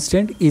profit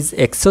constant is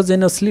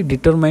exogenously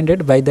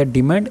determined by the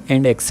demand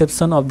and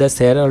acceptance of the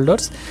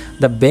shareholders,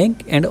 the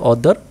bank and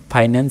other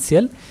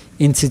financial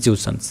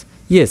institutions.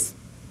 Yes,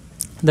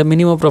 the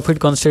minimum profit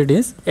constant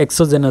is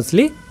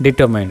exogenously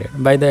determined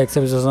by the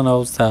acceptance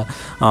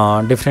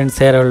of different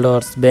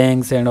shareholders,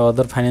 banks and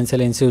other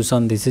financial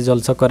institutions. This is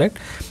also correct.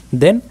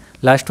 Then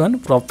last one,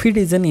 profit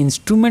is an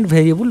instrument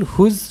variable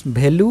whose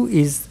value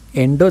is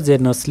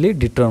endogenously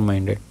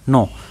determined.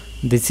 No,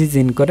 this is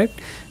incorrect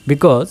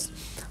because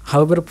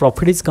however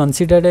profit is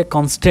considered a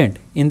constant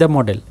in the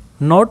model,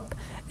 not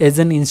as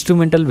an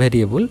instrumental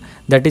variable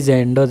that is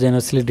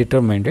endogenously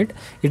determined.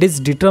 It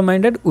is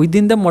determined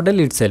within the model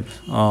itself.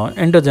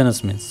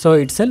 Endogenous means so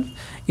itself.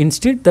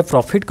 Instead the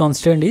profit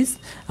constant is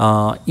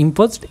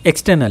imposed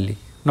externally,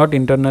 not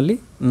internally,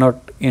 not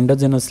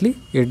endogenously.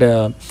 It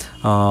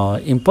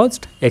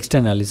imposed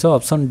externally. So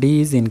option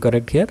D is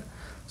incorrect here.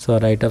 So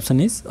right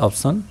option is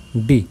option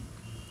D.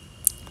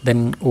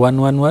 Then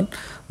 111.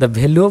 The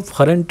value of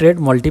foreign trade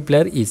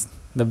multiplier is,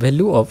 the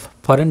value of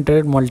foreign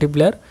trade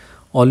multiplier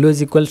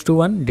always equals to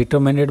 1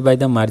 determined by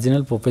the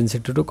marginal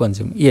propensity to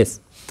consume. Yes,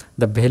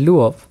 the value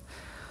of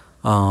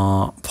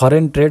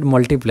foreign trade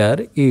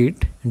multiplier is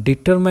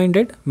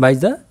determined by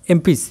the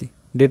MPC,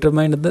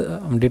 determined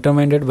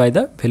by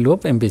the value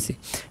of MPC,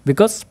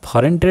 because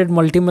foreign trade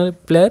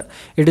multiplier,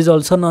 it is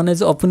also known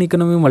as open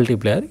economy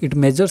multiplier. It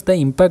measures the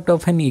impact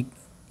of an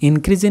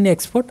increase in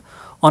export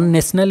on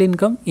national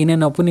income in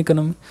an open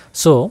economy.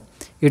 So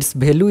its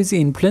value is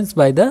influenced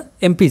by the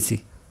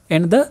MPC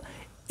and the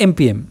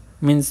MPM,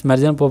 means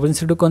marginal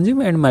propensity to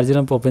consume and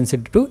marginal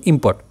propensity to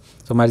import.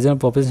 So marginal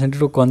propensity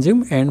to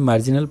consume and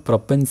marginal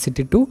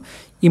propensity to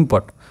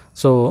import.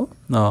 So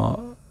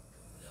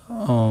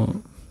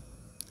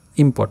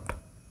import.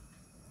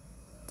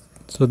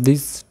 So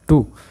these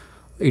two,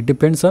 it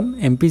depends on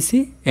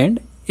MPC and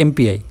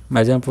MPI,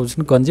 marginal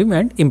propensity to consume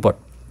and import.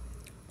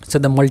 So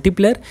the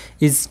multiplier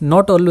is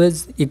not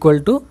always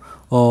equal to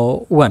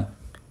 1.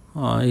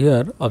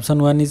 Here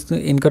option 1 is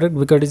incorrect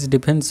because it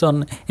depends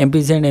on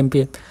MPC and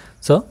MPI.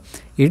 So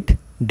it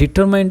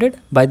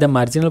determined by the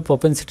marginal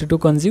propensity to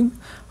consume,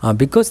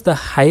 because the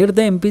higher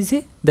the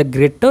MPC, the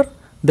greater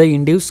the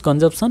induced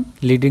consumption,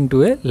 leading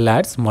to a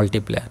large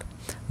multiplier.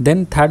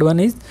 Then third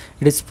one is,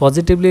 it is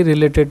positively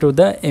related to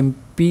the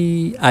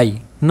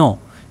MPI. No,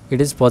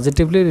 it is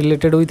positively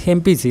related with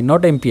MPC,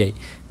 not MPI,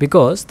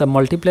 because the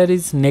multiplier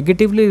is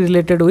negatively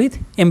related with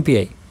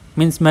MPI,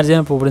 means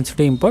marginal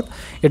propensity to import.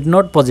 It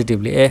not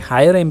positively. A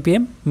higher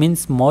MPM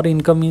means more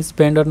income is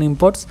spent on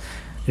imports,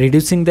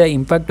 reducing the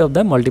impact of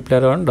the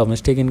multiplier on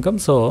domestic income.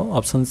 So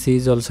option C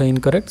is also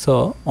incorrect.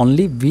 So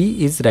only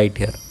B is right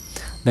here.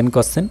 Then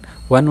question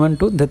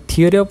 112. The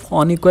theory of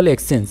unequal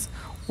exchange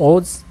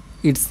owes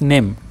its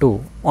name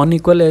to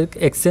unequal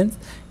exchange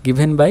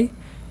given by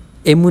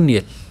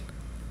Emanuel.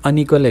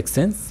 Unequal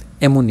exchange,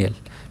 Emanuel.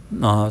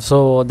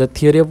 So the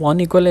theory of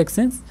unequal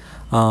exchange,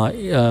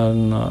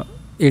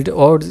 it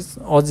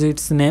owes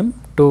its name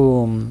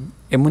to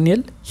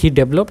Emanuel. He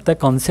developed the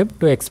concept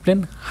to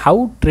explain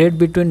how trade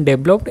between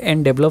developed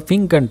and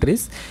developing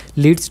countries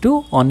leads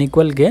to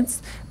unequal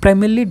gains,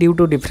 primarily due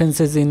to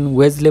differences in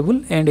wage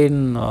level and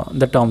in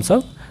the terms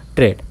of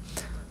trade.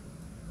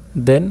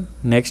 Then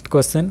next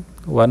question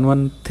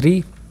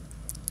 113.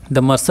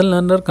 The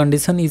Marshall-Lerner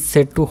condition is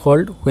said to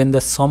hold when the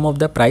sum of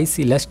the price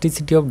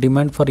elasticity of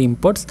demand for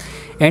imports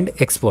and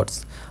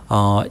exports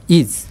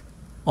is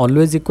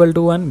always equal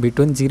to 1,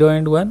 between 0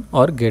 and 1,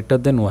 or greater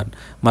than 1.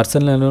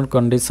 Marshall-Lerner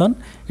condition,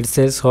 it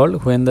says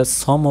hold when the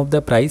sum of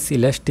the price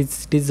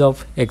elasticities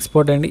of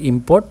export and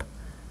import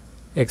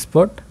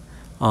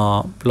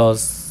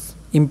plus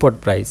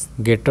import price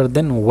greater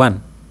than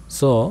 1.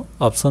 So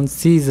option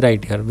C is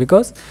right here,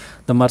 because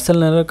the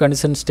Marshall-Lerner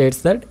condition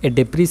states that a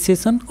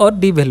depreciation or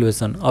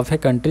devaluation of a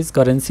country's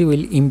currency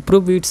will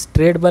improve its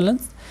trade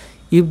balance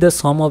if the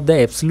sum of the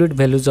absolute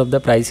values of the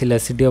price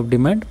elasticity of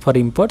demand for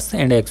imports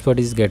and export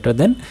is greater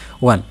than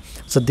 1.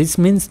 So this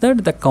means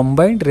that the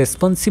combined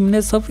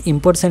responsiveness of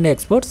imports and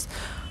exports,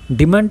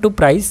 demand to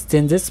price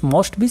changes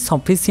must be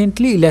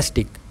sufficiently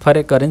elastic for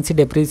a currency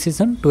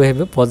depreciation to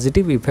have a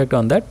positive effect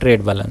on the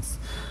trade balance.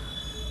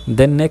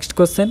 Then next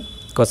question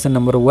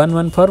number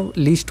 114,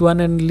 list 1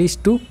 and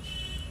list 2.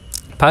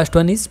 First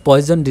one is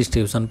Poisson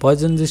distribution.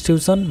 Poisson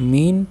distribution,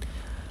 mean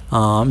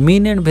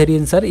and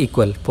variance are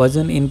equal.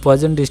 In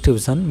Poisson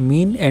distribution,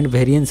 mean and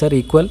variance are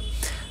equal.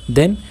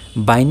 Then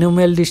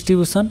binomial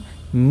distribution,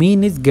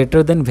 mean is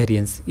greater than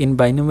variance. In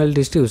binomial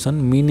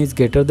distribution, mean is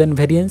greater than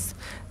variance.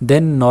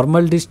 Then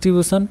normal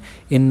distribution,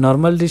 in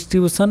normal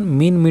distribution,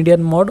 mean,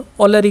 median, mode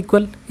all are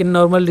equal. In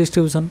normal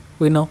distribution,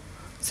 we know,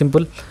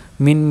 simple,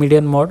 mean,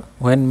 median, mode.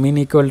 When mean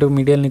equal to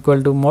median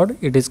equal to mode,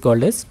 it is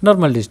called as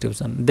normal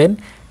distribution. Then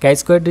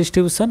chi-square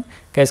distribution,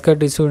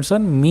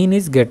 mean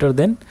is greater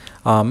than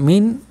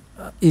mean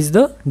is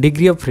the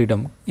degree of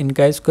freedom. In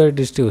chi-square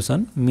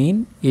distribution,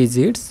 mean is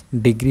its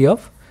degree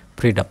of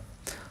freedom.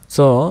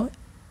 So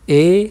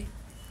A2,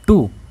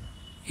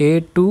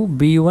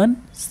 B1,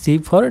 C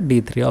for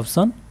D3,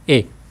 option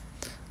A.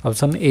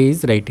 Option A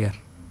is right here.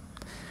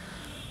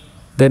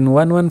 Then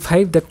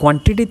 115, the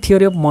quantity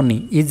theory of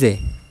money is a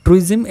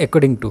truism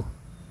according to.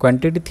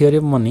 Quantity theory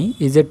of money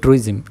is a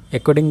truism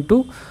according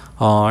to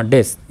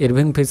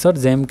Irving Fisher,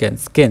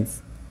 James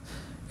Keynes.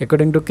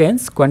 According to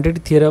Keynes,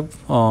 quantity theory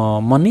of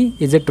money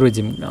is a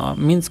truism.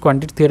 Means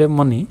quantity theory of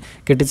money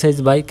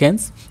criticized by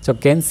Keynes. So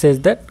Keynes says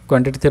that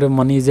quantity theory of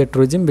money is a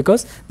truism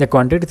because the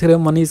quantity theory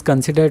of money is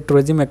considered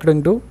truism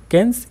according to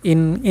Keynes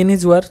in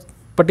his work,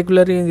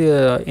 particularly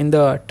in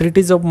the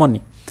treatise of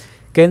money.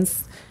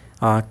 Keynes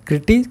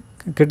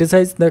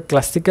criticized the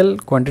classical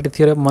quantity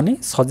theory of money,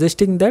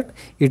 suggesting that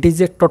it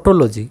is a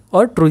tautology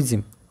or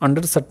truism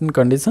under certain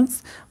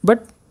conditions,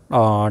 but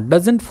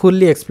doesn't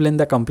fully explain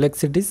the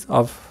complexities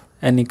of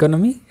an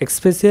economy,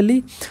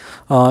 especially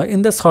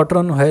in the short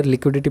run where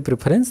liquidity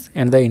preference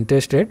and the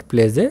interest rate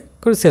plays a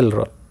crucial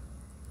role.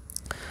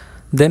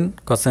 Then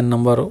question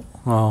number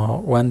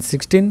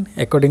 116,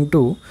 according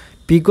to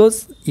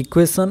Pigot's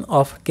equation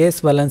of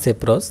cash balance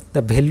approach,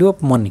 the value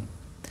of money,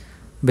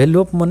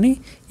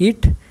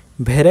 it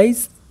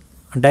varies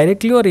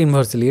directly or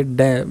inversely. It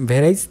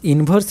varies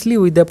inversely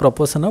with the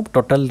proportion of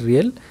total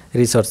real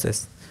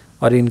resources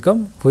or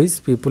income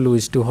which people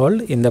wish to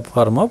hold in the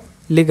form of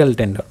legal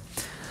tender.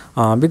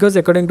 Because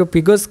according to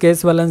Pigot's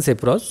cash balance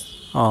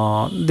approach,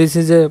 this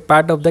is a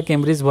part of the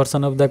Cambridge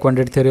version of the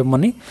quantity theory of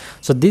money.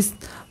 So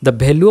the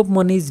value of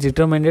money is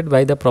determined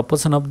by the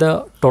proportion of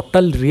the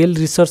total real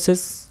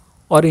resources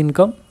or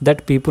income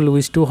that people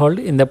wish to hold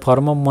in the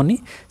form of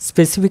money.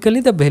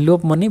 Specifically, the value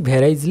of money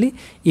varies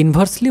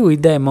inversely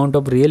with the amount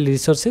of real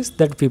resources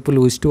that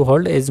people wish to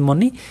hold as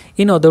money.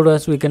 In other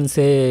words, we can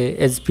say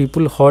as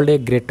people hold a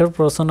greater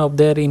portion of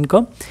their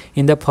income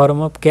in the form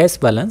of cash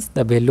balance,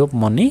 the value of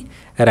money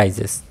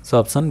rises. So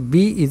option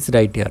B is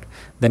right here.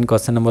 Then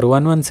question number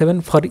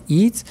 117, for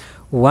each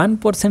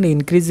 1%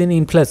 increase in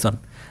inflation,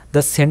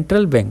 the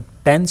central bank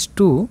tends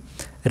to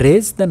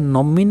raise the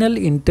nominal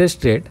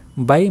interest rate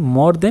by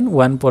more than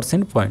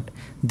 1% point.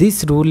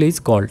 This rule is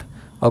called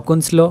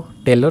Okun's law,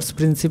 Taylor's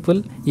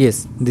principle.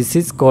 Yes, this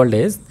is called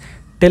as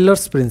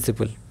Taylor's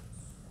principle.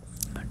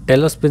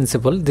 Taylor's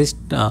principle, this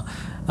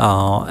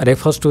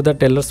refers to the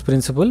Taylor's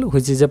principle,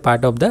 which is a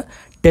part of the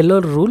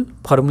Taylor rule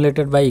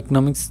formulated by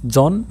economics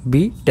John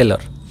B. Taylor.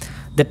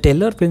 The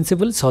Taylor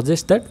principle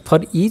suggests that for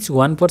each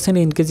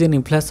 1% increase in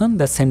inflation,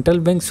 the central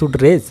bank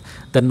should raise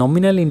the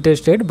nominal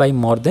interest rate by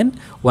more than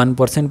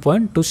 1%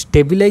 point to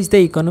stabilize the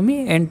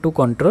economy and to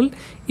control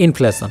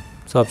inflation.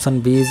 So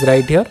option B is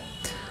right here.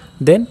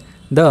 Then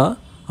the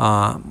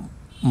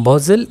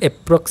Basel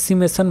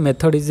approximation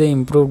method is an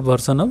improved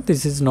version of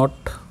this. Is not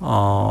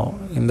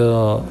in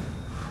the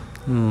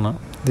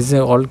this is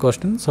an old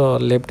question, so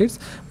left it.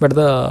 But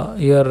the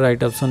your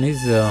right option is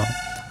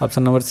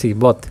option number C,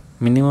 both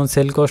minimum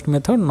sell cost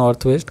method,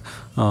 northwest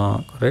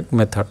correct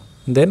method.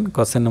 Then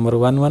question number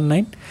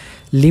 119,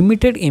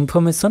 limited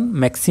information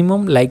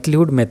maximum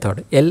likelihood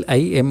method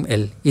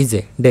LIML is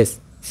a dash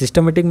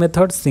systematic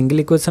method, single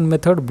equation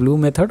method, blue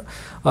method,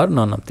 or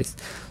none of this.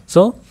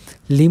 So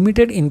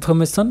limited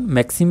information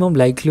maximum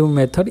likelihood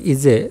method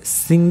is a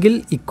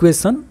single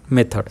equation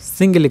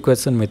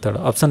method,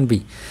 option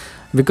B,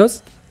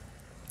 because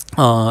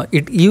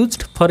it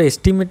used for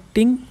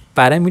estimating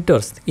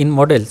parameters in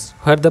models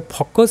where the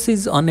focus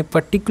is on a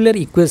particular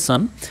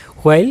equation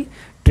while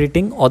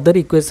treating other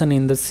equation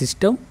in the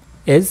system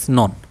as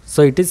known.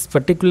 So it is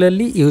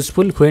particularly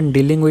useful when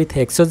dealing with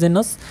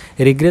exogenous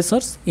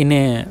regressors in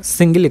a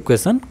single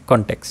equation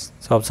context.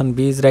 So option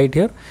B is right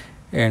here.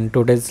 And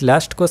today's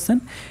last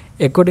question,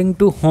 according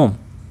to whom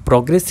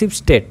progressive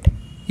state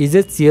is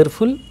a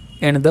cheerful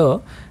and the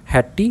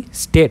happy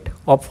state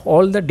of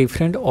all the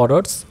different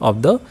orders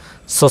of the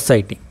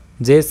society?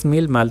 J.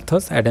 Mill,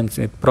 Malthus, Adam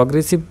Smith.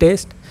 Progressive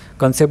test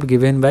concept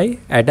given by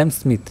Adam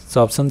Smith.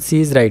 So option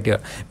C is right here,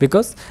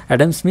 because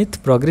Adam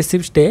Smith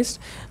progressive test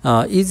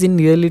is in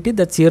reality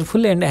the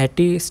cheerful and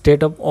happy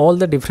state of all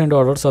the different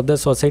orders of the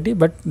society,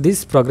 but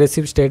this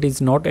progressive state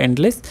is not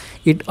endless.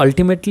 It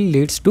ultimately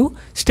leads to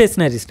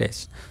stationary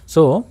state.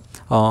 So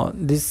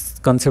this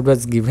concept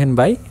was given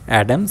by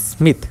Adam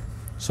Smith.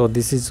 So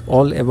this is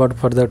all about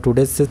for the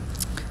today's.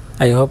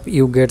 I hope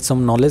you get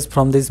some knowledge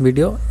from this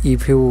video.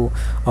 If you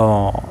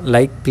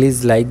like,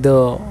 please like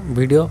the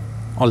video.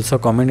 Also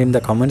comment in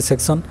the comment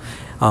section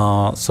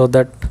so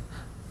that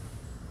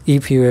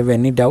if you have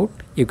any doubt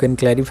you can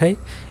clarify.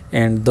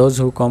 And those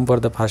who come for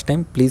the first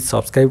time, please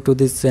subscribe to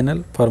this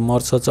channel for more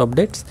such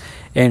updates.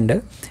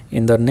 And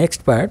in the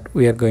next part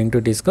we are going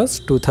to discuss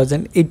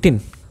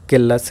 2018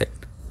 Kerala set.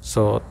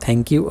 So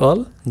thank you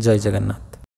all. Jai Jagannath.